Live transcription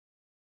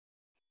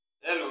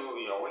Hello,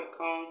 you are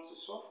welcome to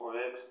solve for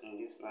x in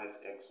this nice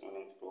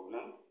exponent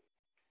problem.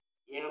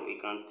 Here we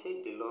can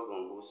take the log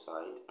on both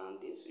sides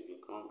and this will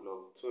become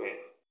log 12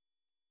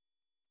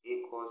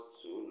 equals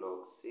to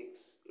log 6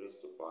 raised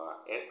to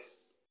power x.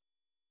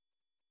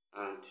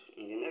 And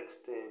in the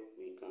next step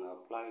we can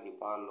apply the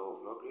power law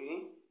of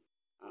logarithm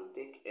and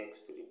take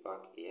x to the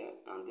back here,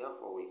 and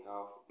therefore we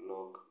have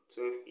log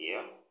 12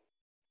 here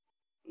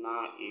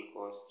now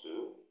equals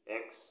to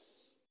x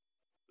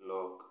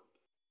log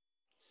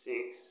 6.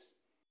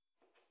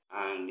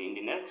 And in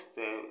the next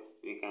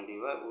step, we can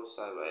divide both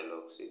sides by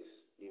log 6.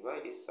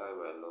 Divide this side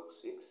by log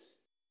 6.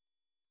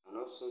 And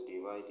also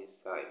divide this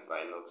side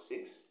by log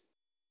 6.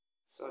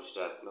 Such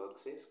that log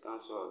 6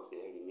 cancel out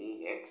here,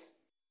 remain x.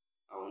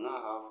 I will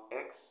now have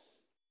x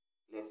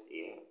left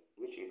here,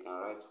 which we can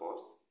write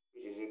first,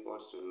 which is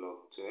equals to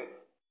log 12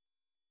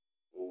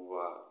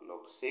 over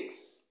log 6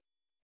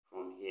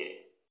 from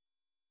here.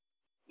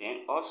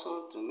 Then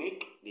also to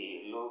make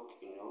the log,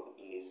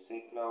 in a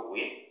simpler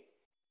way,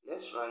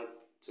 let's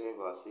write 12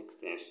 over 6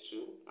 times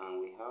 2, and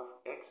we have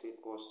x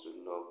equals to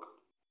log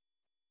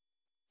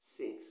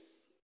 6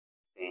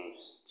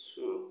 times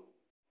 2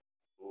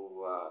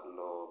 over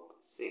log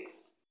 6.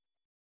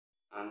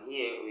 And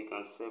here we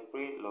can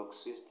separate log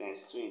 6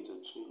 times 2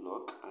 into 2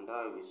 log, and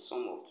that will be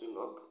sum of 2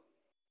 log.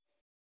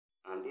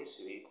 And this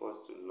will be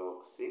equals to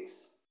log 6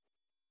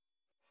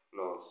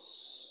 plus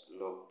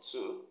log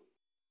 2,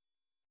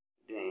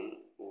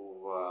 then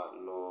over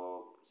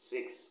log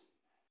 6.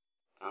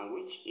 And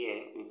which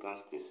here we can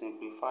still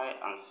simplify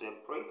and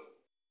separate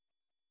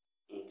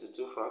into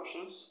two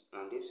fractions,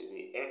 and this will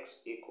be x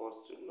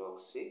equals to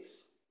log 6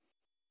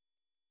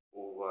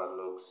 over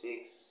log 6,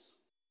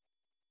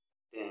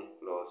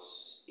 then plus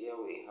here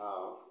we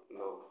have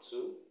log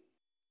 2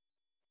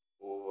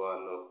 over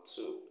log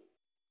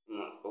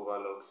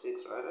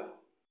 6 rather,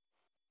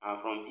 and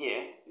from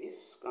here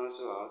this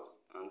cancel out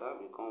and that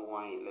become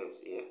 1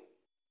 left here.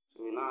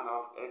 So we now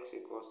have x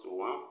equals to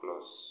 1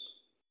 plus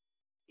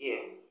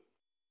here.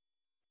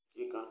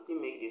 You can still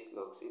make this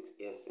log 6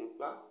 here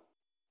simpler,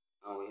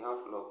 and we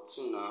have log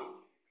 2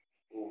 now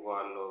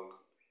over log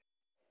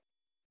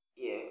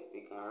here.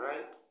 We can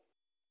write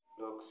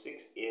log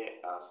 6 here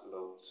as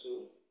log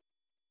 2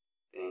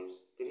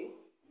 times 3,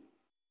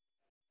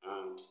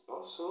 and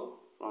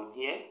also from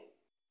here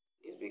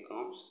this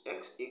becomes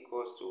x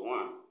equals to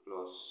 1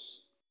 plus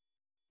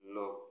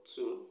log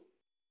 2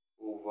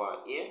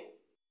 over here.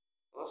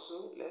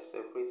 Also let's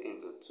separate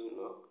into 2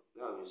 log,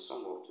 that will be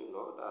sum of 2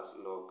 log, that's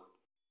log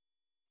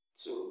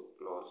 2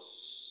 plus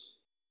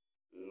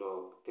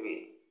log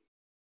 3.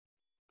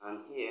 And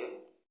here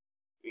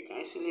we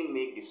can easily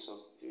make the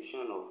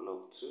substitution of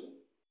log 2,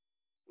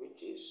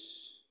 which is,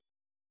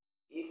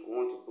 if we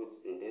want to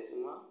put it in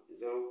decimal,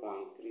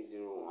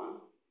 0.301,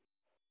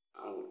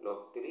 and with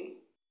log 3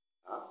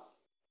 as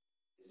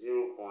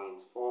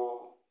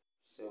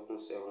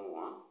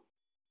 0.4771.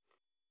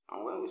 And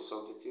when we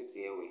substitute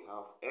here, we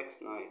have x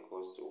now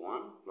equals to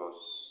 1 plus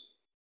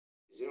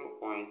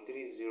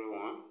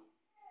 0.301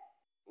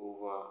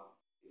 over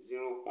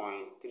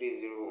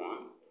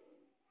 0.301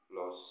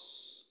 plus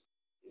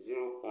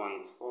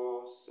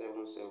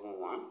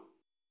 0.4771.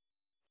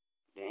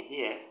 Then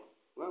here,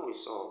 when we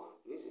solve,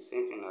 this is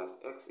same thing as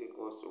x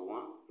equals to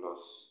 1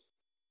 plus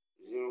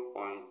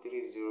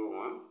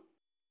 0.301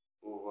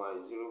 over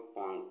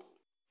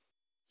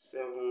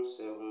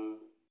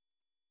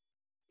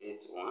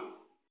 0.7781.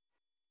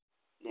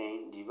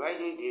 Then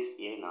dividing this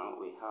here now,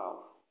 we have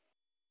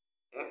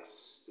x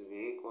to be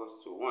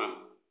equals to 1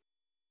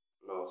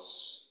 plus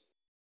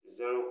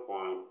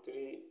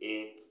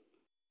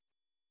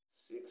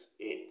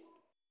 0.3868.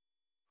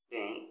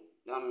 Then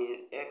that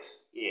means x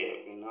here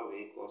will now be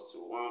equals to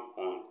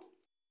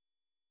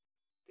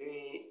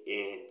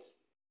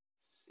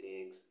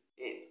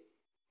 1.3868.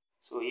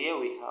 So here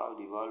we have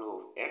the value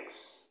of x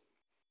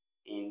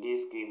in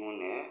this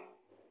given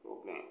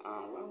problem,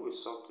 and when we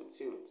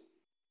substitute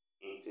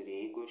into the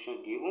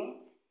equation given,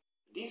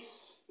 this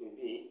will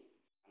be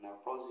an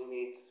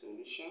approximate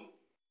solution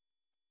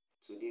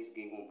to this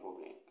given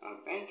problem.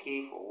 And thank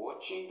you for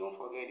watching. Don't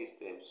forget the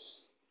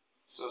steps.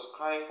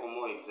 Subscribe for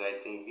more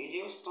exciting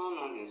videos, turn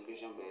on the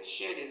notification bell,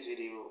 share this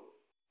video,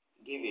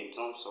 give a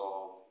thumbs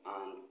up,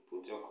 and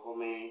put your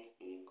comment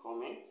in the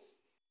comments.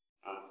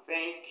 And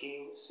thank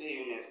you. See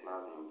you next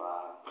class, and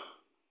bye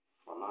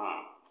for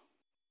now.